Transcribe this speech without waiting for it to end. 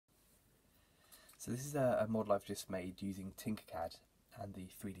So this is a model I've just made using Tinkercad and the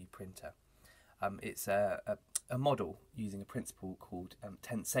 3D printer. It's a model using a principle called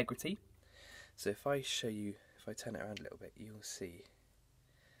tensegrity. So if I show you, if I turn it around a little bit, you'll see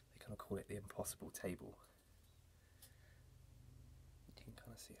they kind of call it the impossible table. You can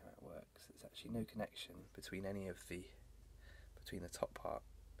kind of see how it works. There's actually no connection between any of between the top part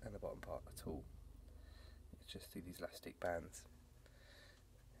and the bottom part at all. It's just through these elastic bands.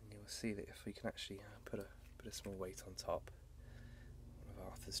 And you'll see that if we can actually put a small weight on top, one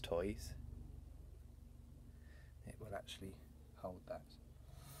of Arthur's toys, it will actually hold that.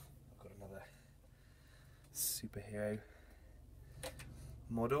 I've got another superhero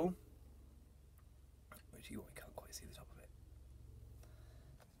model, which you can't quite see the top of it.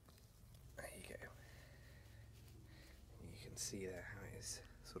 There you go. You can see there how it is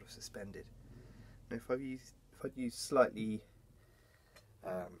sort of suspended. Now if I'd use slightly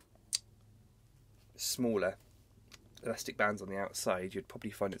smaller elastic bands on the outside, you'd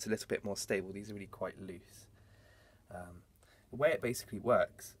probably find it's a little bit more stable. These are really quite loose. The way it basically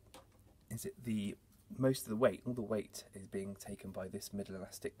works is that most of the weight, all the weight, is being taken by this middle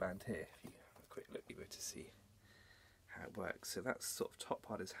elastic band here. If you have a quick look, you'll be able to see how it works. So that sort of top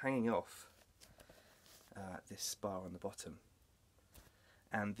part is hanging off this spar on the bottom,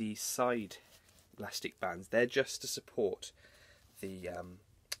 and the side elastic bands, they're just to support the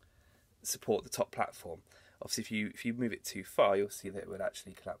top platform. Obviously, if you move it too far, you'll see that it would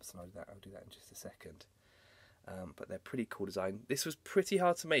actually collapse, and I'll do that in just a second. But they're pretty cool design. This was pretty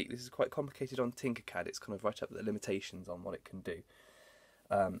hard to make. This is quite complicated on Tinkercad. It's kind of right up at the limitations on what it can do.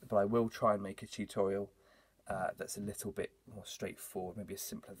 But I will try and make a tutorial that's a little bit more straightforward, maybe a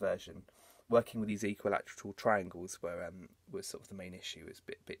simpler version. Working with these equilateral triangles was sort of the main issue. It's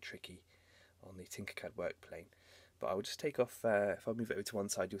a bit tricky on the Tinkercad work plane. But I will just take off, if I move it over to one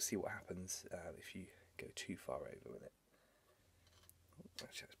side, you'll see what happens if you go too far over with it.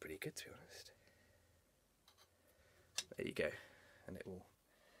 Actually, that's pretty good, to be honest. There you go, and it will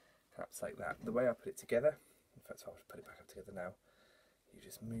collapse like that. The way I put it together, in fact I'll put it back up together now, you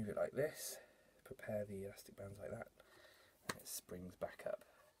just move it like this, prepare the elastic bands like that, and it springs back up.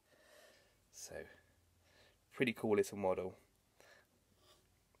 So, pretty cool little model.